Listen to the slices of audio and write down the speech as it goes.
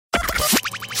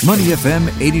Money FM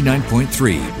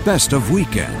 89.3, best of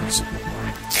weekends.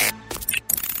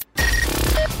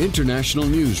 International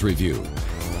News Review.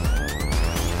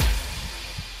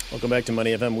 Welcome back to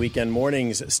Money FM Weekend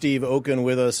Mornings. Steve Okun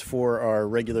with us for our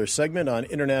regular segment on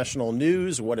international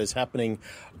news, what is happening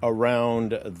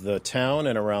around the town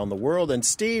and around the world. And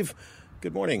Steve,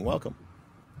 good morning. Welcome.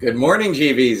 Good morning,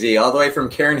 GVZ, all the way from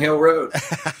Cairn Hill Road.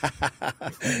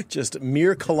 Just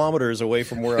mere kilometers away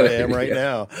from where I am right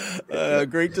now.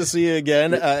 Great to see you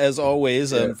again, as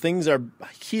always. Things are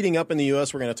heating up in the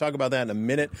U.S. We're going to talk about that in a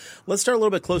minute. Let's start a little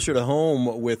bit closer to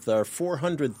home with our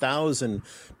 400,000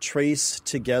 Trace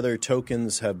Together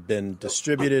tokens have been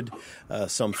distributed.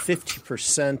 Some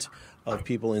 50% of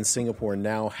people in Singapore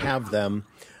now have them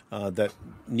that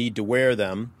need to wear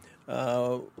them.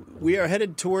 We are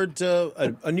headed toward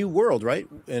a new world, right?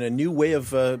 And a new way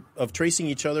of tracing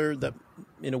each other that,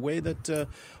 in a way that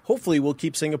hopefully will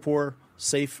keep Singapore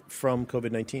safe from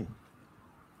COVID-19.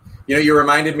 You know, you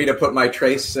reminded me to put my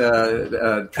Trace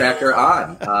tracker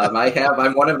on.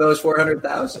 I'm one of those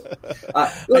 400,000.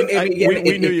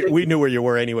 We knew where you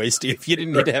were anyway, Steve. You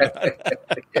didn't need to have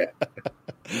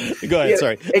it. Go ahead.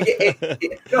 Sorry.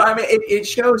 It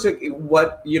shows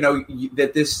what,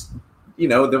 that this,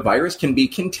 the virus can be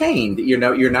contained. You're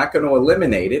not going to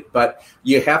eliminate it, but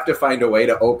you have to find a way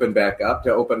to open back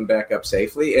up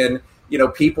safely. And,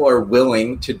 people are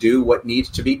willing to do what needs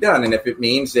to be done. And if it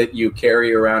means that you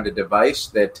carry around a device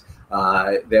that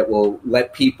will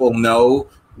let people know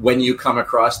when you come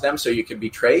across them so you can be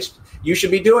traced, you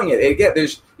should be doing it. Again,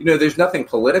 there's nothing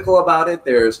political about it.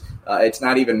 It's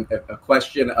not even a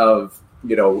question of,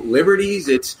 liberties.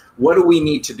 It's what do we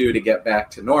need to do to get back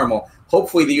to normal?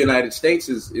 Hopefully the United States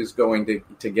is going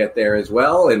to get there as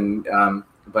well. And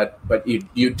but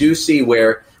you do see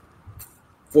where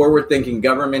forward-thinking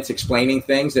governments explaining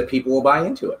things that people will buy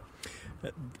into it.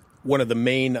 One of the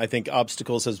main, I think,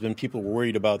 obstacles has been people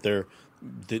worried about their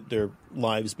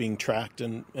lives being tracked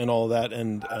and all of that.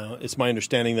 And it's my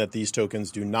understanding that these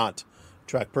tokens do not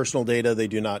track personal data. They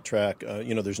do not track,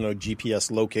 there's no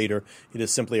GPS locator. It is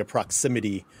simply a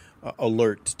proximity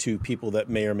alert to people that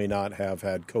may or may not have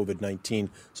had COVID-19.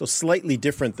 So slightly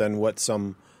different than what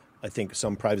some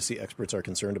privacy experts are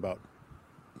concerned about.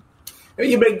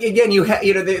 Yeah, but again,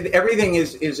 everything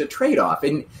is a trade-off.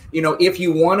 And, if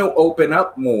you want to open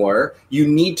up more, you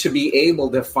need to be able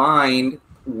to find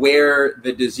where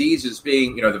the disease is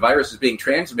being, the virus is being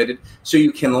transmitted, so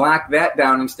you can lock that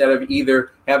down instead of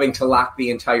either having to lock the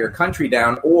entire country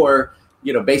down or,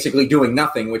 basically doing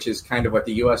nothing, which is kind of what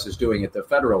the U.S. is doing at the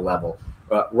federal level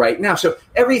right now. So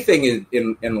everything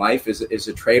in life is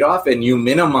a trade-off, and you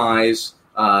minimize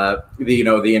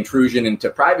the intrusion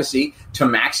into privacy to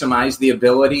maximize the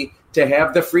ability to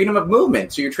have the freedom of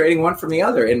movement. So you're trading one from the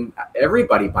other, and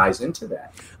everybody buys into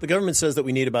that. The government says that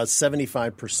we need about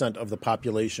 75% of the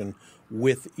population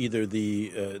with either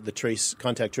the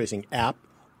contact tracing app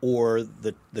or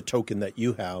the token that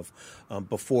you have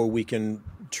before we can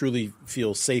truly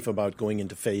feel safe about going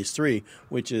into phase 3,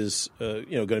 which is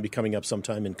going to be coming up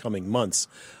sometime in coming months.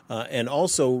 And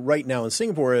also right now in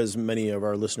Singapore, as many of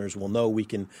our listeners will know, we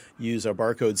can use our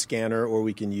barcode scanner or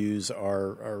we can use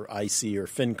our IC or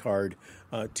FIN card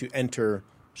to enter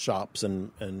shops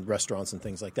and restaurants and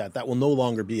things like that. That will no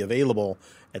longer be available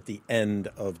at the end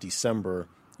of December.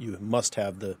 You must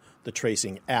have the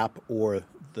tracing app or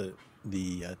the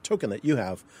token that you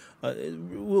have. It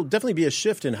will definitely be a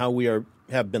shift in how we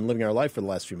have been living our life for the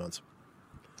last few months.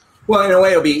 Well, in a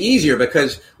way, it'll be easier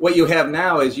because what you have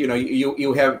now is,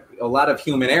 you have a lot of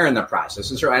human error in the process.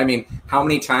 And so, how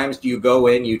many times do you go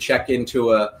in, you check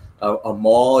into a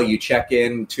mall, you check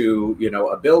into,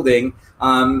 a building,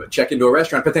 check into a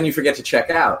restaurant, but then you forget to check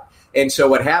out. And so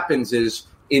what happens is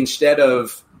instead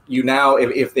of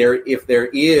if there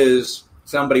is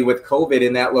somebody with COVID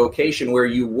in that location where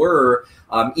you were,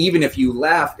 even if you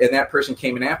left and that person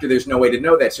came in after, there's no way to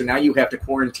know that. So now you have to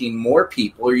quarantine more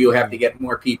people or you have to get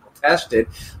more people tested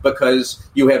because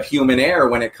you have human error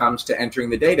when it comes to entering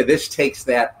the data. This takes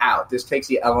that out. This takes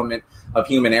the element of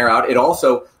human error out. It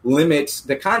also limits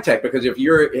the contact because if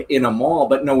you're in a mall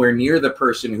but nowhere near the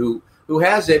person who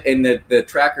has it and the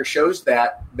tracker shows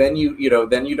that, then you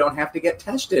don't have to get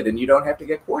tested and you don't have to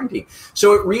get quarantined.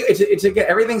 So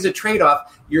everything's a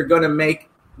trade-off. You're going to make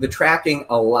the tracking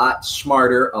a lot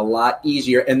smarter, a lot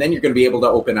easier, and then you're going to be able to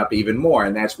open up even more.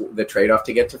 And that's the trade-off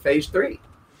to get to phase 3.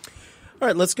 All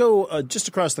right, let's go just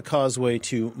across the causeway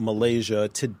to Malaysia.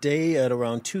 Today at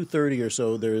around 2:30 or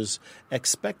so, there's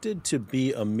expected to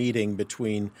be a meeting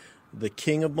between the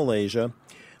King of Malaysia,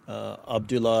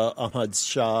 Abdullah Ahmad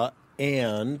Shah,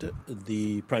 and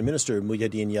the Prime Minister,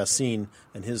 Muhyiddin Yassin,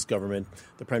 and his government,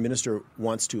 the Prime Minister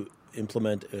wants to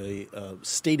implement a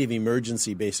state of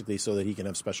emergency, basically, so that he can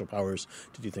have special powers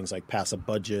to do things like pass a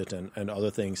budget and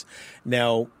other things.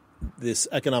 Now, this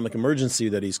economic emergency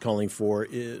that he's calling for,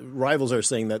 rivals are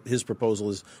saying that his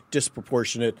proposal is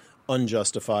disproportionate,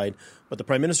 unjustified. But the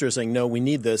Prime Minister is saying, no, we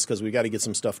need this because we got to get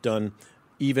some stuff done,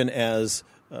 even as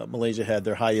Malaysia had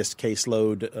their highest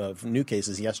caseload of new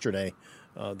cases yesterday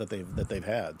that they've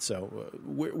had. So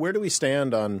where do we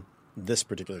stand on this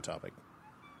particular topic?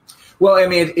 Well, I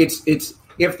mean, it's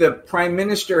if the Prime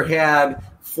Minister had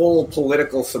full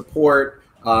political support,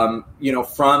 from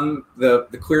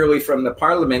clearly from the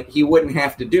Parliament, he wouldn't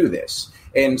have to do this.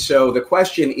 And so the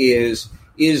question is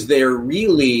there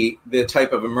really the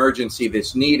type of emergency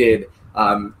that's needed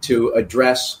to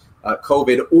address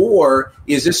COVID, or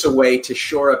is this a way to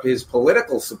shore up his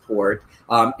political support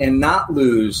and not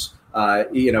lose the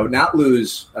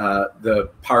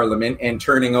Parliament and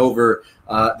turning over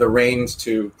the reins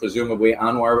to presumably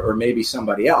Anwar or maybe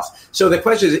somebody else? So the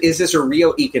question is this a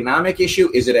real economic issue?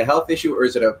 Is it a health issue, or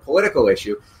is it a political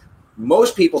issue?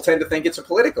 Most people tend to think it's a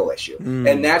political issue.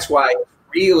 And that's why it's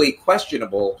really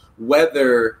questionable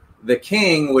whether the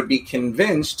king would be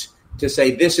convinced to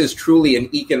say this is truly an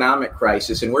economic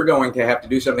crisis and we're going to have to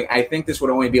do something. I think this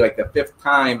would only be like the fifth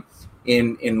time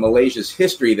in Malaysia's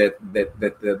history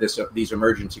that these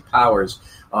emergency powers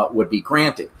would be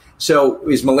granted. So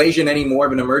is Malaysia any more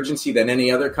of an emergency than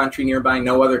any other country nearby?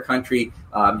 No other country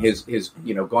has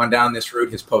gone down this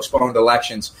route, has postponed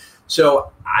elections.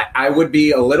 So I would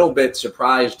be a little bit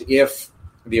surprised if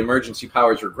the emergency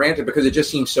powers were granted, because it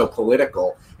just seems so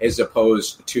political as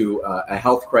opposed to a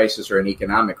health crisis or an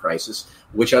economic crisis,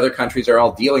 which other countries are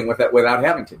all dealing with that without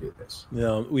having to do this.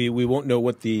 Yeah, we won't know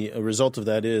what the result of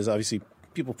that is. Obviously,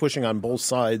 people pushing on both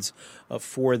sides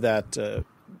for that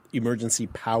emergency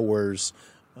powers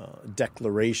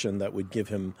declaration that would give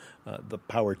him the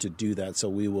power to do that. So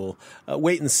we will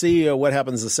wait and see what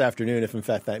happens this afternoon, if in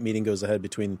fact that meeting goes ahead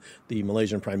between the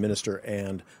Malaysian Prime Minister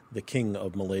and the King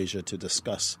of Malaysia to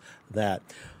discuss that.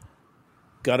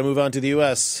 Got to move on to the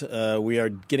U.S. We are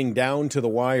getting down to the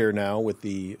wire now with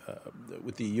the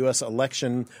U.S.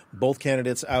 election. Both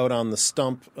candidates out on the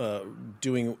stump,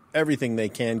 doing everything they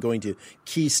can, going to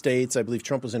key states. I believe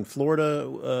Trump was in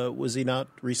Florida, was he not,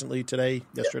 recently,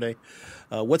 yesterday?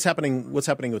 What's happening with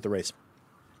the race?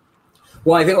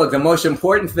 Well, I think, look, the most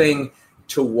important thing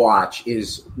to watch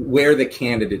is where the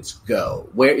candidates go,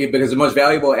 because the most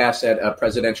valuable asset a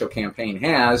presidential campaign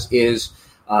has is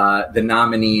the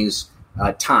nominees'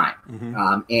 time.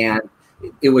 Mm-hmm. And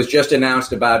it was just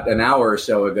announced about an hour or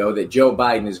so ago that Joe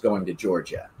Biden is going to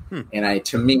Georgia. And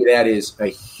to me, that is a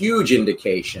huge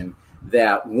indication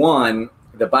that, one,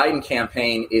 the Biden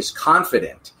campaign is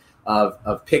confident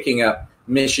of picking up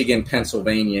Michigan,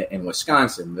 Pennsylvania, and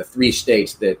Wisconsin, the three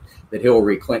states that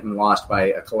Hillary Clinton lost by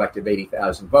a collective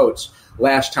 80,000 votes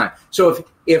last time. So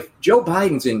if Joe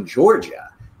Biden's in Georgia,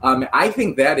 I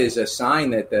think that is a sign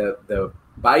that the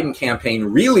Biden campaign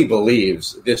really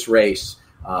believes this race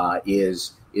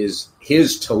is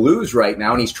his to lose right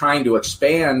now, and he's trying to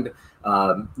expand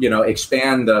the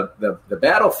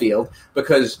battlefield,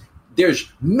 because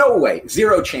there's no way,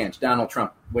 zero chance Donald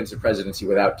Trump wins the presidency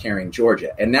without carrying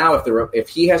Georgia. And now if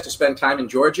he has to spend time in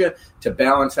Georgia to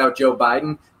balance out Joe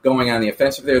Biden going on the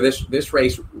offensive there, this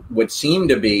race would seem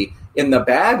to be in the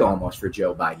bag almost for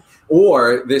Joe Biden.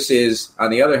 Or this is, on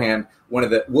the other hand, one of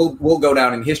the will go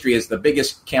down in history as the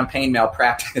biggest campaign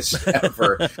malpractice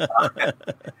ever.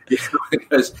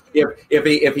 Because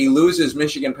if he loses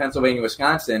Michigan, Pennsylvania,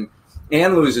 Wisconsin,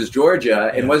 and loses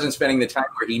Georgia, and wasn't spending the time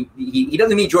where he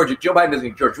doesn't need Georgia, Joe Biden doesn't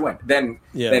need Georgia to win, then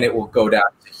it will go down.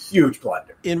 It's a huge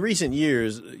blunder. In recent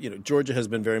years, Georgia has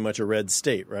been very much a red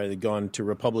state, right? They've gone to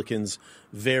Republicans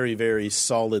very, very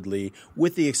solidly,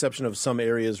 with the exception of some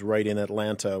areas right in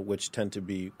Atlanta, which tend to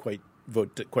be quite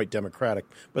Democratic,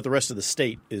 but the rest of the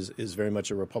state is very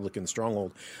much a Republican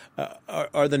stronghold.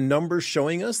 Are the numbers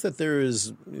showing us that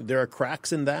there are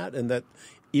cracks in that, and that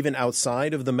even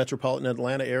outside of the metropolitan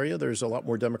Atlanta area, there's a lot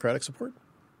more Democratic support?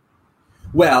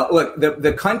 Well, look,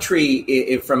 the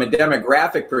country, from a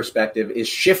demographic perspective, is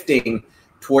shifting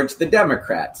towards the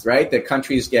Democrats, right? The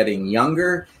country's getting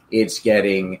younger. It's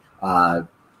getting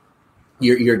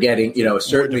you're getting,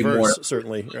 certainly more diverse,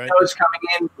 certainly, right? It's coming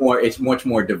in more. It's much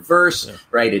more diverse,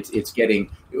 right? It's getting,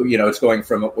 it's going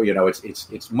from,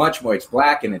 it's much more. It's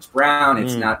black and it's brown.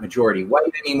 It's not majority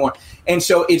white anymore, and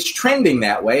so it's trending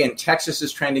that way. And Texas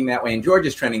is trending that way, and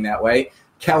Georgia's trending that way.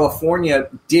 California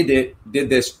did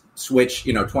this switch,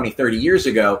 20, 30 years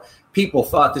ago. People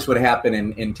thought this would happen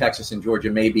in Texas and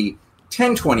Georgia maybe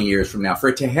 10, 20 years from now. For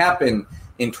it to happen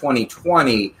in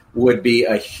 2020 would be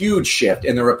a huge shift,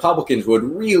 and the Republicans would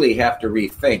really have to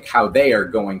rethink how they are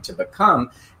going to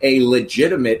become a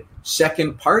legitimate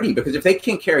second party, because if they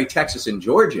can't carry Texas and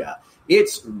Georgia,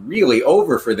 it's really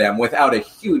over for them without a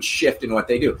huge shift in what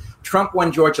they do. Trump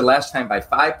won Georgia last time by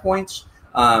 5 points,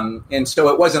 and so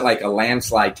it wasn't like a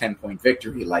landslide 10-point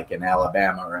victory like in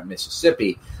Alabama or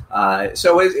Mississippi.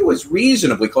 So it was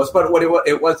reasonably close, but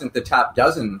it wasn't the top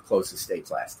dozen closest states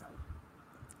last time.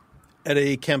 At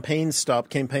a campaign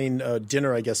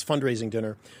dinner, I guess, fundraising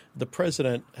dinner, the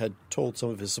president had told some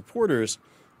of his supporters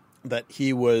that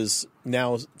he was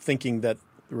now thinking that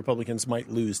the Republicans might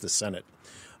lose the Senate.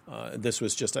 This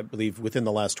was just, I believe, within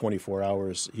the last 24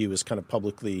 hours, he was kind of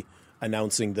publicly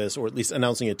announcing this, or at least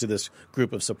announcing it to this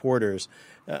group of supporters.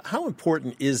 How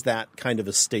important is that kind of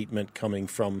a statement coming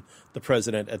from the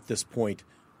president at this point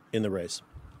in the race?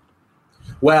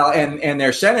 Well, and there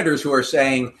are senators who are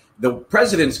saying the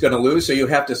president's going to lose, so you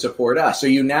have to support us. So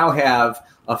you now have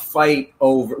a fight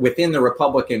over within the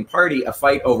Republican Party, a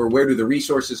fight over where do the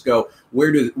resources go,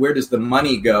 where does the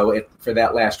money go for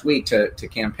that last week to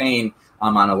campaign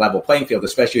on a level playing field,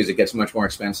 especially as it gets much more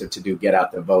expensive to do get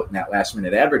out the vote and that last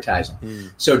minute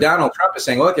advertising. So Donald Trump is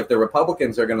saying, look, if the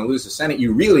Republicans are going to lose the Senate,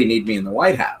 you really need me in the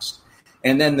White House.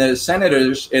 And then the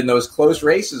senators in those close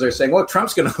races are saying, well,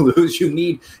 Trump's going to lose. You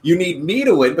need me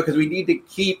to win because we need to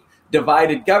keep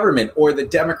divided government, or the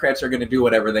Democrats are going to do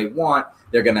whatever they want.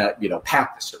 They're going to,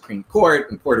 pack the Supreme Court,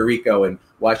 and Puerto Rico and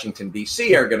Washington,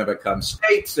 D.C. are going to become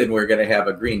states, and we're going to have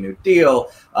a Green New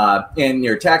Deal, and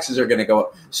your taxes are going to go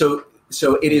up.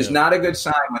 So it is not a good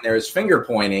sign when there is finger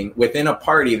pointing within a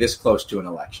party this close to an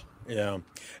election. Yeah.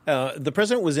 The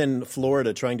president was in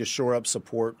Florida trying to shore up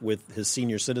support with his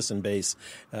senior citizen base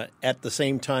at the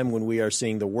same time when we are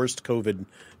seeing the worst COVID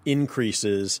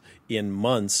increases in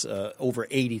months, over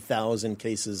 80,000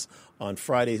 cases on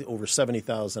Friday, over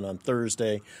 70,000 on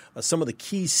Thursday. Some of the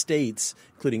key states,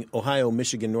 including Ohio,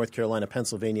 Michigan, North Carolina,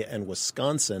 Pennsylvania, and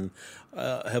Wisconsin,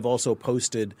 have also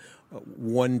posted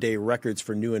one-day records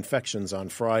for new infections on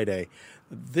Friday.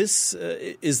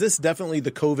 Is this definitely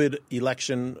the COVID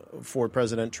election for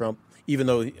President Trump? Even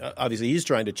though obviously he's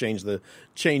trying to change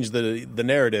the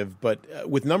narrative, but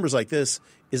with numbers like this,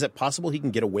 is it possible he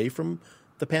can get away from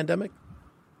the pandemic?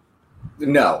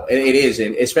 No, it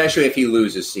isn't, especially if he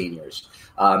loses seniors.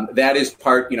 That is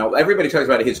part. Everybody talks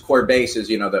about his core base is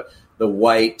the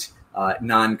white,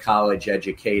 non-college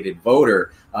educated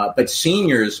voter. But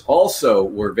seniors also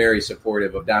were very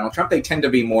supportive of Donald Trump. They tend to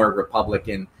be more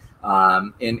Republican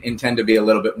and tend to be a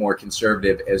little bit more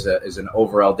conservative as an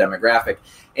overall demographic.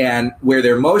 And where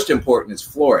they're most important is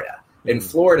Florida. In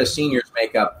Florida, seniors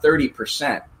make up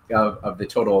 30% of the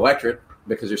total electorate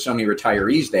because there's so many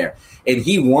retirees there. And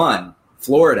he won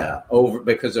Florida over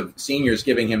because of seniors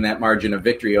giving him that margin of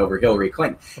victory over Hillary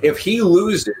Clinton. If he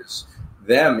loses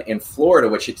them in Florida,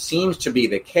 which it seems to be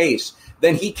the case,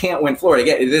 then he can't win Florida.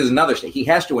 Again, it is another state. He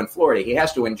has to win Florida. He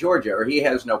has to win Georgia, or he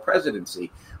has no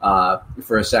presidency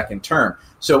for a second term.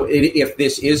 So if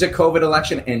this is a COVID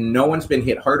election and no one's been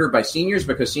hit harder by seniors,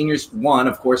 because seniors, one,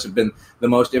 of course, have been the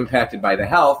most impacted by the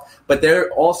health, but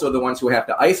they're also the ones who have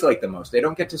to isolate the most. They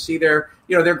don't get to see their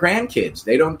grandkids.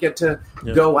 They don't get to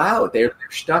go out. They're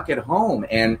stuck at home,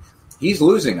 and he's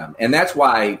losing them. And that's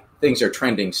why things are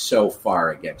trending so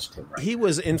far against him. He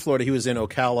was in Florida. He was in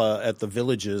Ocala at the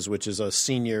Villages, which is a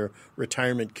senior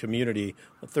retirement community,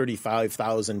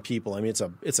 35,000 people. I mean,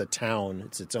 it's a town.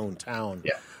 It's its own town.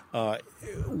 Yeah.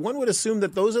 One would assume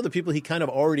that those are the people he kind of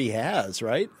already has,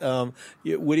 right?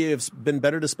 Would he have been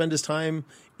better to spend his time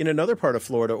in another part of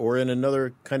Florida or in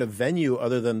another kind of venue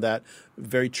other than that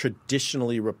very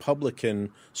traditionally Republican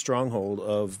stronghold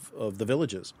of the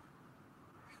Villages?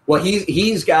 Well,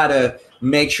 he's got to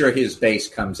make sure his base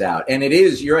comes out. And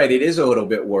you're right, it is a little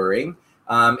bit worrying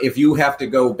if you have to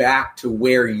go back to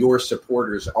where your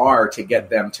supporters are to get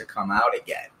them to come out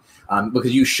again.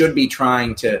 Because you should be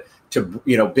trying to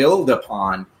build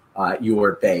upon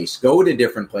your base, go to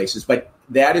different places. But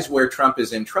that is where Trump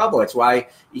is in trouble. It's why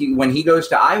when he goes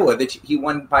to Iowa, that he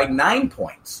won by 9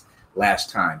 points last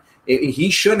time.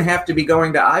 He shouldn't have to be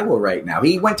going to Iowa right now.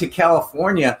 He went to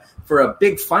California for a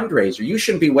big fundraiser. You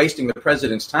shouldn't be wasting the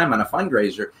president's time on a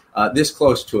fundraiser this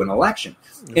close to an election.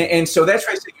 And so that's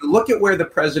why I said you look at where the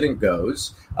president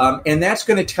goes, and that's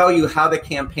going to tell you how the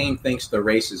campaign thinks the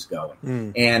race is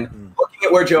going. And looking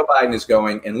at where Joe Biden is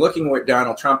going and looking where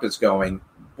Donald Trump is going,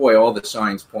 boy, all the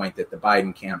signs point that the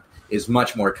Biden camp is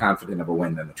much more confident of a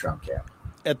win than the Trump camp.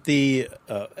 At the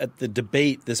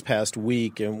debate this past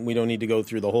week, and we don't need to go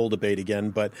through the whole debate again,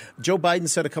 but Joe Biden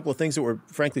said a couple of things that were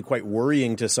frankly quite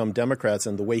worrying to some Democrats,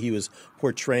 and the way he was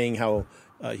portraying how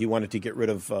he wanted to get rid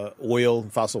of oil,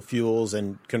 fossil fuels,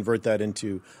 and convert that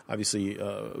into, obviously,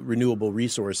 renewable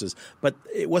resources. But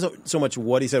it wasn't so much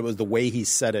what he said, it was the way he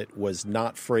said it was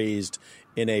not phrased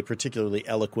in a particularly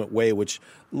eloquent way, which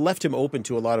left him open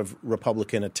to a lot of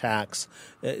Republican attacks.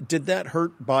 Did that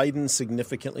hurt Biden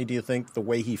significantly, do you think, the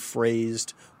way he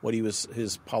phrased what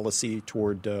his policy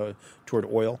toward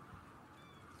oil?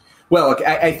 Well, look,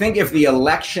 I think if the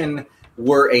election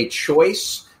were a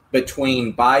choice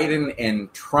between Biden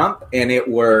and Trump, and it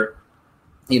were,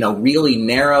 really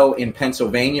narrow in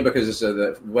Pennsylvania because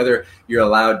of whether you're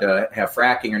allowed to have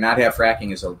fracking or not have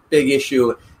fracking is a big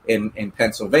issue in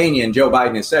Pennsylvania. And Joe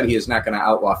Biden has said he is not going to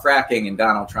outlaw fracking, and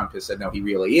Donald Trump has said, no, he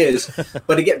really is.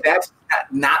 But again, that's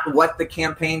not what the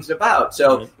campaign's about.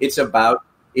 So it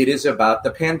is about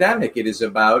the pandemic. It is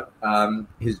about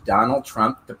is Donald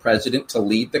Trump, the president, to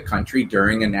lead the country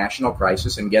during a national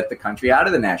crisis and get the country out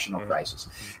of the national crisis.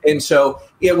 And so,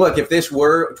 look, if this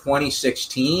were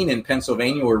 2016 and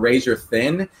Pennsylvania were razor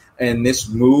thin and this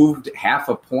moved half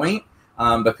a point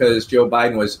because Joe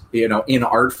Biden was,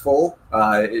 inartful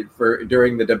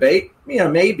during the debate,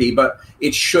 maybe, but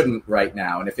it shouldn't right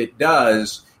now. And if it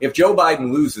does, if Joe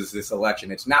Biden loses this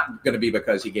election, it's not going to be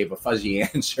because he gave a fuzzy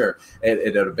answer at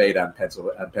a debate on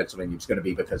Pennsylvania. It's going to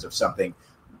be because of something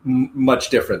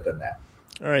much different than that.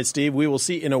 All right, Steve, we will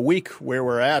see in a week where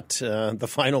we're at, the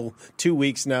final 2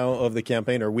 weeks now of the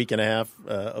campaign, or week and a half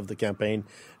of the campaign.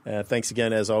 Thanks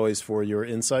again, as always, for your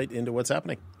insight into what's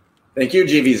happening. Thank you,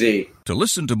 GVZ. To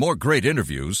listen to more great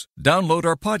interviews, download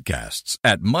our podcasts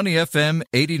at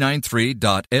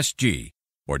moneyfm893.sg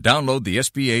or download the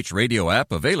SBH radio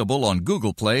app available on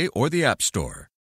Google Play or the App Store.